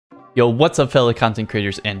Yo, what's up fellow content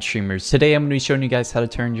creators and streamers? Today I'm going to be showing you guys how to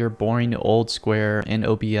turn your boring old square in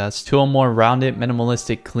OBS to a more rounded,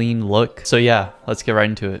 minimalistic, clean look. So yeah, let's get right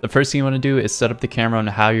into it. The first thing you want to do is set up the camera on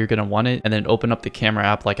how you're going to want it, and then open up the camera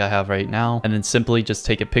app like I have right now, and then simply just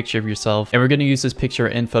take a picture of yourself. And we're going to use this picture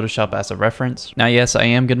in Photoshop as a reference. Now yes, I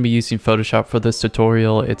am going to be using Photoshop for this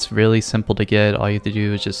tutorial. It's really simple to get. All you have to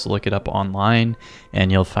do is just look it up online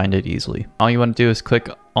and you'll find it easily. All you want to do is click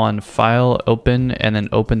on File, Open, and then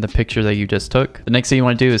open the picture that you just took. The next thing you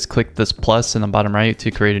want to do is click this plus in the bottom right to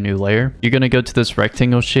create a new layer. You're going to go to this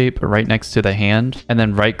rectangle shape right next to the hand, and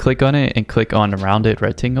then right click on it and click on Rounded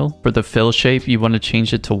Rectangle. For the fill shape, you want to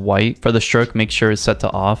change it to white. For the stroke, make sure it's set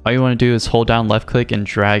to off. All you want to do is hold down left click and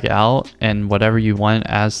drag out, and whatever you want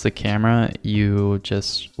as the camera, you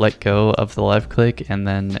just let go of the left click and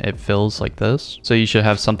then it fills like this. So you should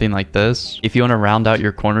have something like this. If you want to round out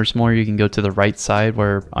your corners more, you can go to the right side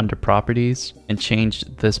where under properties and change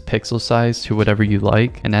this pixel size to whatever you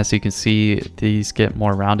like. And as you can see, these get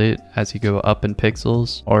more rounded as you go up in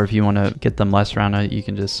pixels, or if you want to get them less rounded, you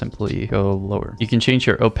can just simply go lower. You can change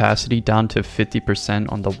your opacity down to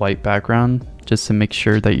 50% on the white background, just to make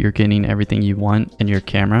sure that you're getting everything you want in your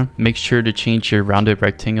camera. Make sure to change your rounded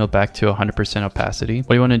rectangle back to 100% opacity.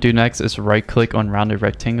 What you want to do next is right click on rounded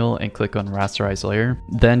rectangle and click on rasterize layer.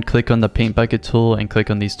 Then click on the paint bucket tool and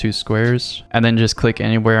click on these two squares, and then just click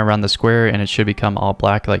anywhere around the square and it should become all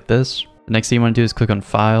black like this. The next thing you want to do is click on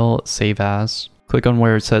File, Save As. Click on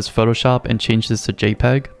where it says Photoshop and change this to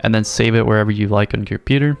JPEG, and then save it wherever you like on your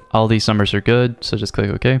computer. All these numbers are good, so just click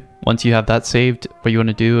OK. Once you have that saved, what you want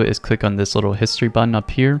to do is click on this little history button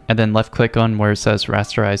up here, and then left click on where it says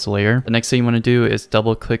rasterize layer. The next thing you want to do is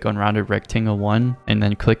double click on rounded rectangle 1, and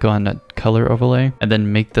then click on color overlay, and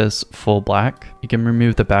then make this full black. You can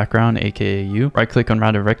remove the background, aka you. Right click on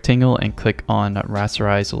rounded rectangle and click on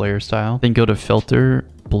rasterize layer style. Then go to filter,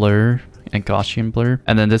 blur, and Gaussian blur,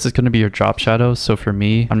 and then this is going to be your drop shadow. So for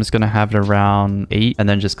me, I'm just going to have it around 8, and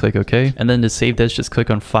then just click OK. And then to save this, just click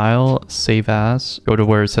on File, Save As, go to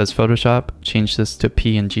where it says Photoshop, change this to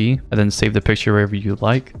PNG, and then save the picture wherever you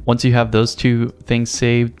like. Once you have those two things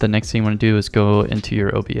saved, the next thing you want to do is go into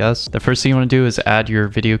your OBS. The first thing you want to do is add your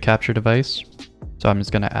video capture device. So I'm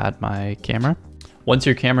just going to add my camera. Once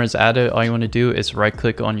your camera is added, all you want to do is right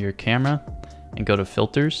click on your camera and go to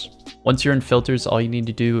filters. Once you're in filters, all you need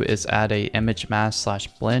to do is add a image mask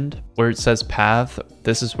 / blend. Where it says path,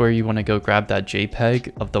 this is where you want to go grab that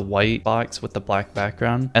JPEG of the white box with the black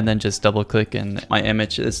background, and then just double click, and my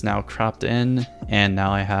image is now cropped in, and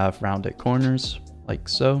now I have rounded corners like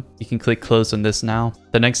so. You can click close on this now.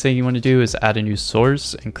 The next thing you want to do is add a new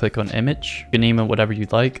source and click on image. You can name it whatever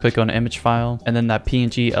you'd like. Click on image file, and then that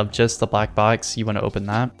PNG of just the black box, you want to open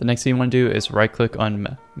that. The next thing you want to do is right click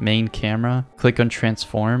on main camera, click on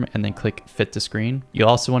transform, and then click fit to screen. You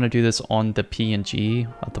also want to do this on the PNG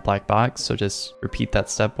of the black box, so just repeat that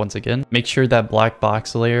step once again. Make sure that black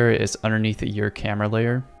box layer is underneath your camera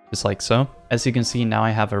layer, just like so. As you can see, now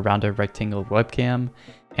I have a rounded rectangle webcam,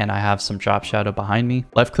 and I have some drop shadow behind me.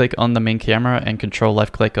 Left click on the main camera and control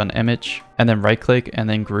left click on image, and then right click and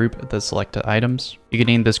then group the selected items. You can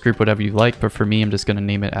name this group whatever you like, but for me, I'm just going to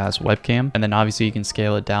name it as webcam. And then obviously you can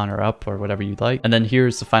scale it down or up or whatever you'd like. And then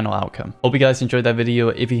here's the final outcome. Hope you guys enjoyed that video.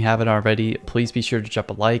 If you haven't already, please be sure to drop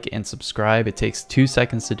a like and subscribe. It takes 2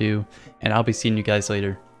 seconds to do, and I'll be seeing you guys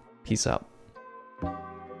later. Peace out.